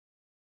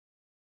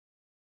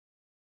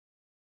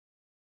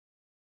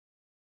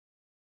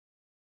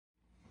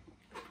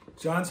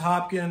John's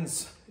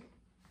Hopkins.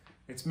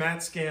 It's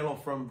Matt Scannell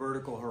from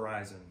Vertical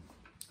Horizon.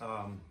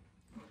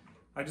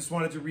 I just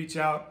wanted to reach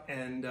out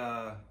and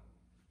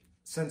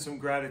send some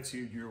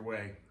gratitude your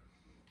way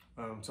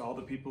to all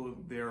the people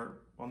there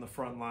on the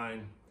front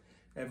line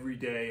every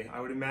day. I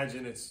would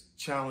imagine it's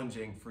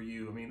challenging for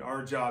you. I mean,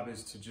 our job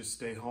is to just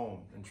stay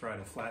home and try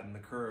to flatten the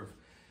curve.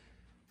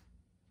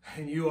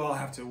 And you all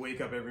have to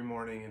wake up every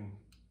morning and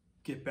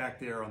get back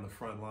there on the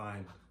front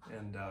line.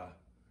 And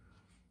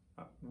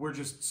we're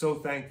just so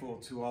thankful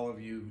to all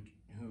of you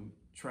who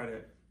try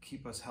to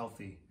keep us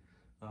healthy.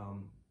 I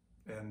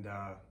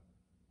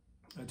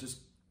just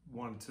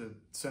wanted to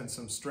send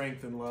some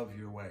strength and love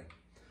your way.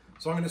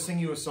 So I'm going to sing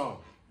you a song.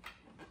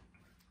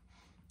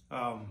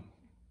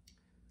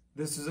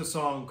 This is a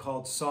song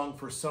called Song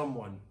for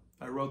Someone.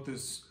 I wrote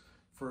this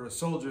for a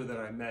soldier that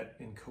I met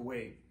in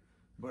Kuwait,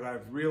 but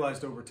I've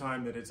realized over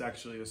time that it's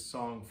actually a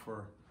song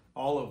for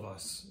all of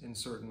us in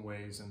certain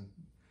ways, and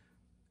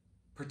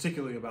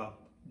particularly about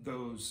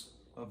those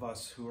of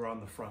us who are on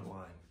the front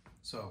line.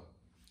 So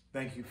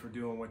thank you for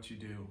doing what you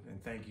do,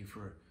 and thank you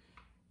for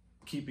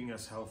keeping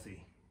us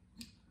healthy.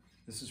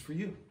 This is for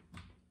you.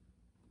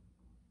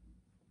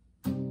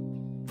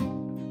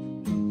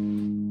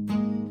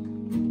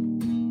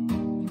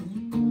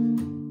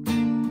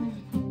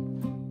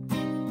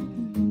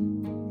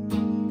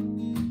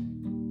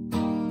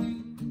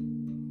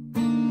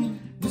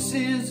 This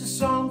is a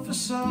song for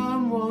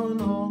someone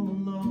all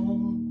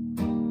alone.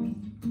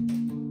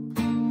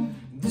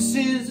 This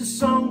is a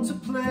song to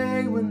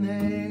play when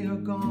they are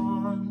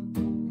gone,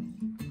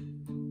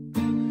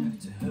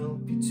 to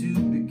help you to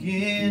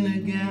begin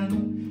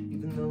again,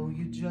 even though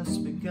you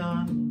just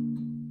begun.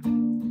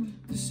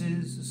 This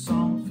is a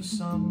song for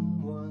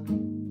someone.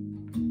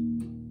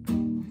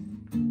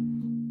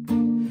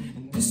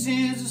 And this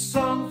is a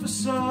song for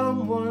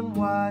someone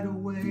wide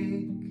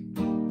awake.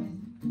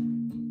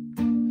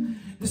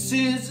 This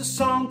is a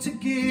song to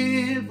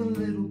give a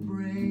little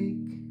break,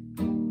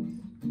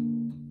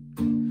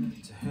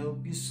 to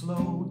help you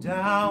slow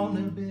down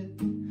a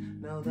bit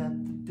now that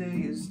the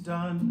day is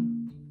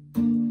done.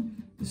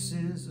 This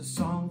is a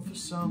song for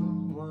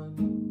someone.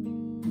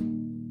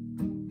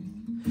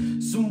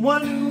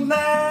 Someone who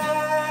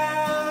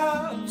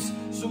laughs,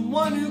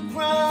 someone who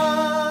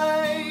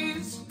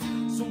cries,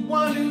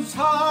 someone whose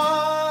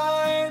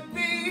heart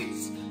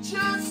beats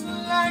just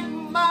like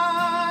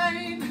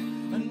mine.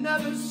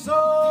 Another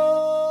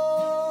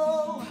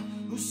soul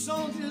who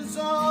soldiers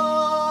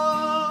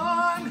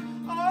on.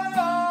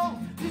 Oh,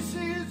 this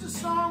is a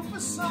song for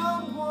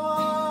someone.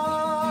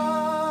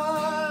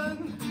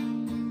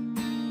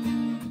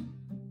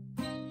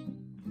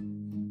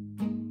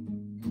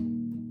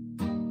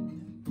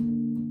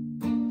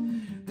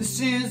 This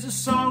is a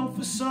song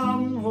for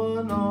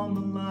someone on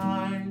the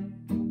line.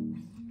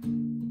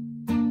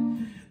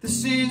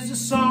 This is a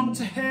song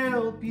to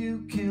help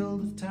you kill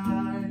the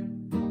time.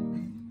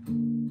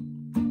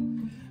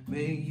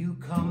 May you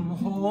come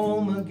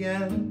home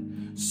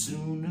again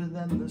sooner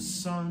than the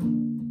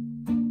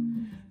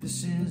sun.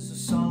 This is a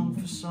song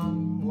for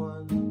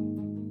someone.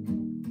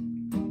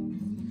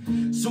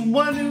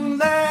 Someone who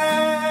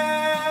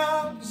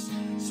laughs,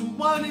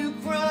 someone who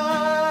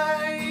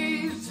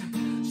cries,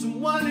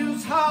 someone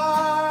whose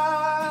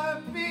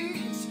heart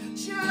beats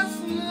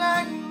just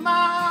like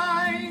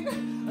mine.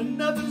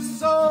 Another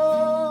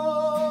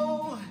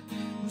soul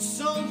who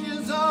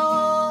soldiers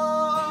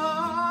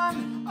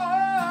on.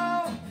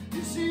 Oh,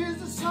 this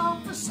is a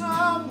song for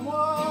someone.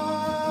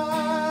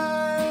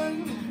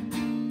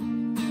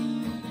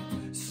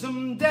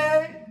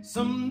 Someday,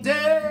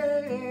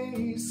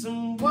 someday,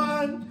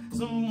 someone,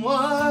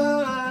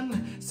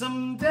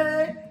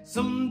 someday,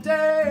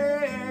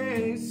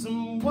 someday,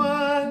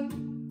 someone.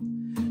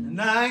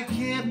 And I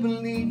can't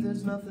believe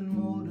there's nothing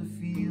more to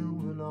feel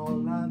when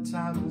all our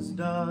time is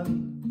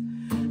done.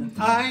 And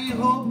I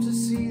hope to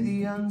see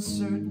the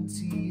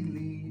uncertainty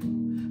leave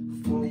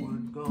before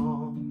we're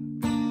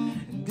gone.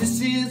 And this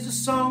is a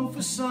song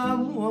for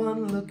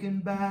someone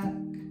looking back,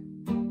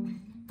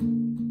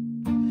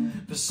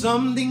 for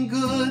something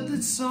good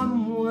that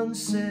someone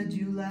said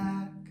you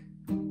lack.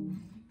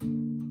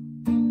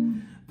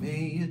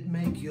 May it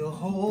make you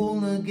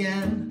whole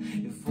again,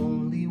 if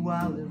only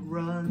while it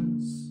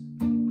runs.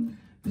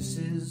 This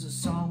is a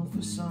song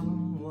for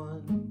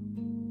someone.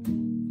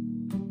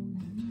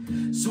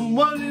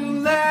 Someone who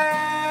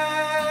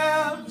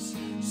laughs,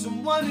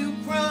 someone who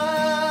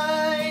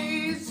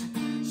cries,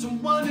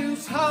 someone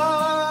whose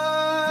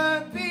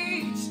heart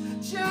beats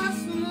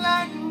just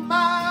like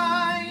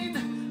mine.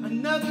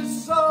 Another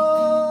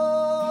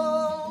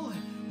soul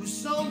who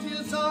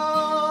soldiers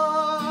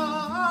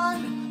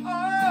on.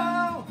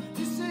 Oh,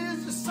 this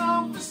is a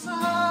song for someone.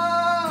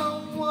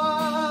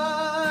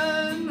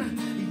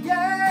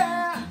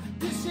 Yeah,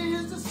 this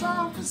is a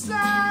song for someone.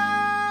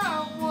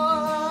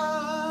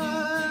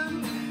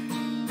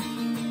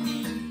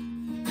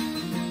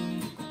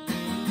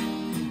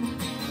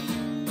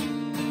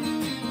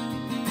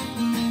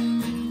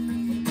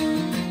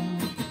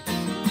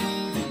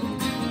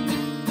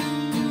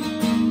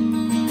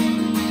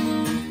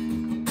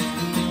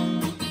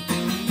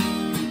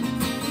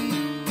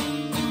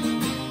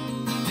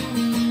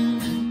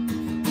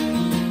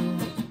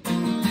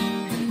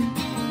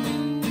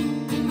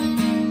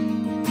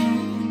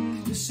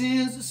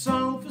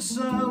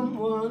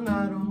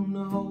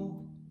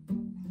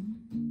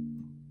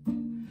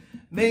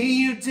 May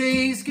your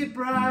days get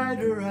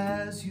brighter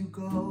as you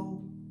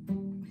go.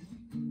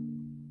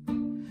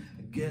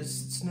 I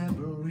guess it's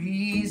never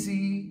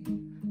easy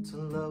to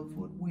love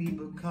what we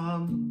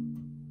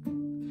become.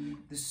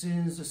 This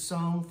is a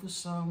song for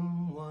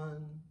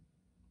someone.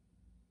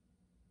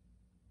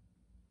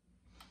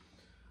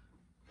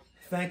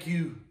 Thank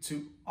you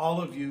to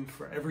all of you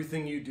for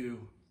everything you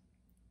do.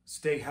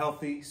 Stay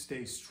healthy,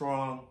 stay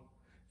strong,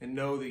 and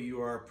know that you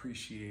are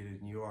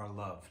appreciated and you are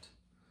loved.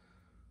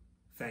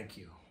 Thank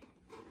you.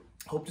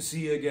 Hope to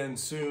see you again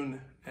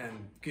soon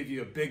and give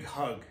you a big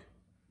hug.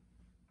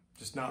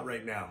 Just not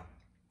right now.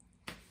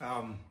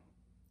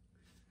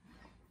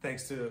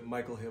 Thanks to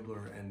Michael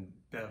Hibbler and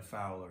Bev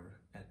Fowler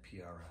at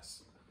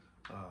PRS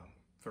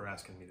for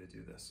asking me to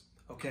do this.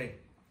 Okay,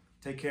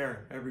 take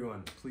care,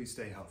 everyone. Please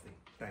stay healthy.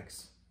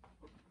 Thanks.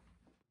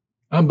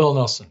 I'm Bill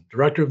Nelson,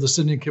 Director of the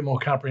Sidney Kimmel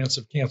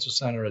Comprehensive Cancer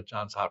Center at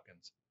Johns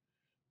Hopkins.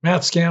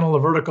 Matt Scannell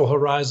of Vertical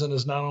Horizon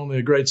is not only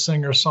a great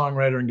singer,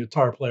 songwriter, and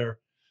guitar player,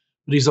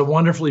 but he's a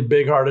wonderfully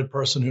big-hearted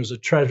person who's a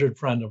treasured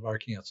friend of our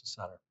cancer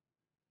center.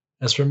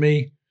 As for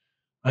me,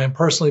 I am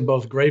personally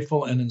both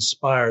grateful and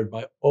inspired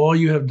by all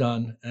you have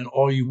done and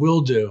all you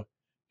will do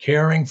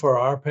caring for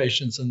our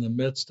patients in the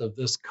midst of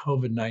this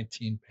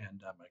COVID-19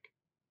 pandemic.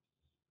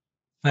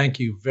 Thank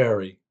you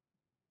very,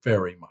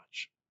 very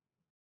much.